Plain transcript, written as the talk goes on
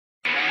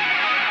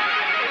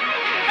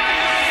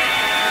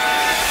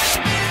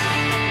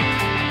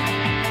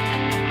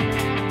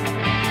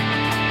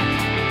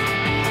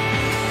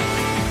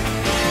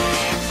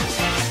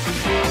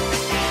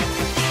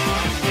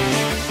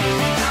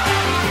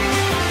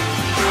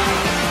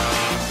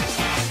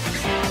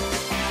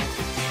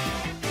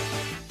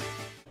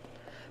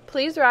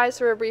Please rise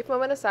for a brief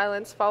moment of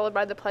silence, followed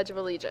by the Pledge of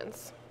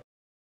Allegiance.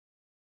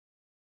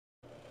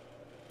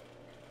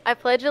 I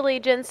pledge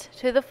allegiance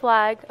to the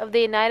flag of the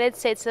United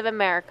States of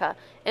America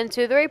and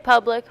to the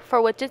republic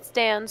for which it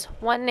stands,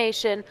 one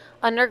nation,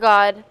 under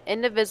God,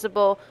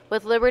 indivisible,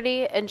 with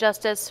liberty and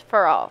justice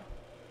for all.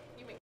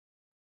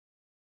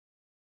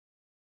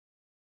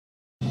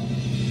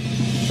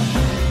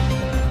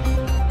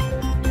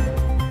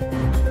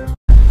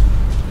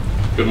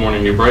 Good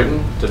morning, New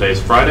Brighton. Today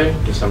is Friday,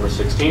 December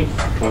 16th,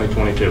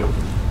 2022.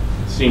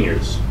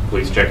 Seniors,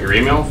 please check your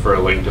email for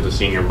a link to the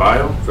senior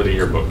bio for the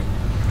yearbook.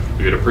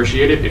 We would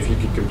appreciate it if you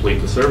could complete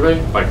the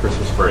survey by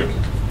Christmas break.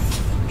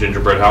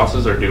 Gingerbread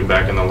houses are due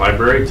back in the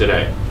library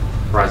today.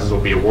 Prizes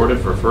will be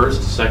awarded for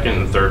first, second,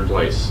 and third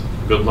place.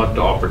 Good luck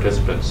to all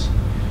participants.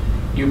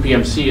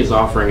 UPMC is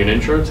offering an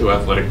intro to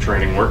athletic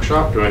training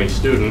workshop to any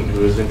student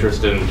who is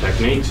interested in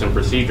techniques and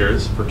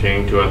procedures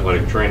pertaining to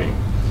athletic training.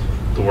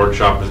 The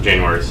workshop is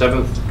January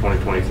 7th,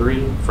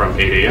 2023 from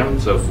 8 a.m.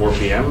 to 4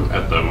 p.m.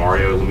 at the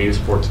Mario Lemieux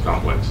Sports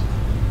Complex.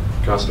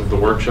 The cost of the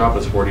workshop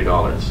is $40.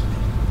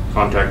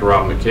 Contact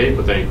Rob McCabe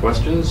with any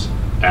questions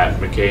at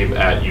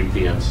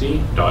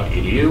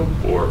mccabe@upmc.edu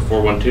or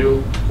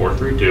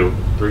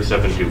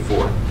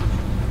 412-432-3724.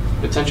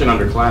 Attention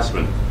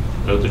underclassmen.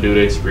 Note the due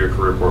dates for your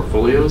career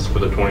portfolios for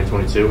the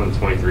 2022 and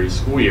 23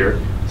 school year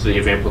so that you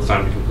have ample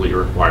time to complete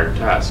your required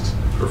tasks.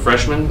 For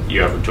freshmen,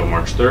 you have until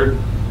March 3rd,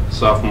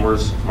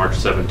 sophomores, March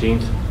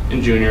 17th,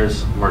 and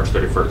juniors, March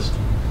 31st.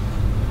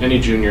 Any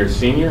junior or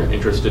senior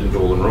interested in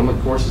dual enrollment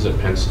courses at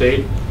Penn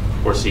State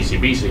or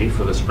CCBC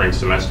for the spring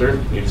semester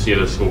need to see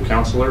the school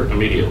counselor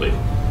immediately.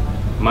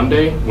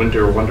 Monday,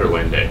 Winter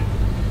Wonderland Day.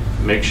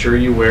 Make sure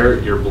you wear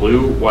your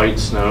blue, white,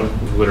 snow,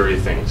 glittery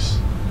things.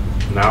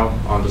 Now,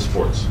 on to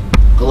sports.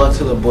 Good luck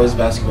to the boys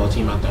basketball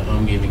team at their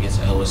home game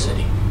against Iowa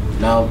City.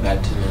 Now,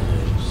 back to the news.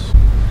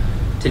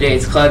 Today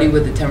it's cloudy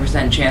with a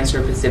 10% chance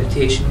for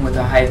precipitation with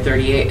a high of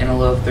 38 and a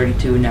low of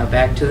 32. Now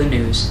back to the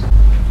news.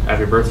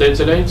 Happy birthday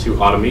today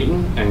to Autumn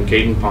Eaton and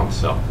Caden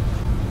Poncel.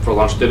 For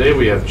lunch today,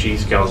 we have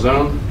cheese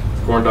calzone,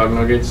 corn dog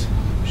nuggets,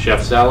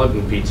 chef salad,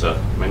 and pizza.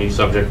 Menu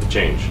subject to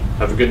change.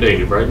 Have a good day,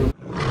 New Brighton.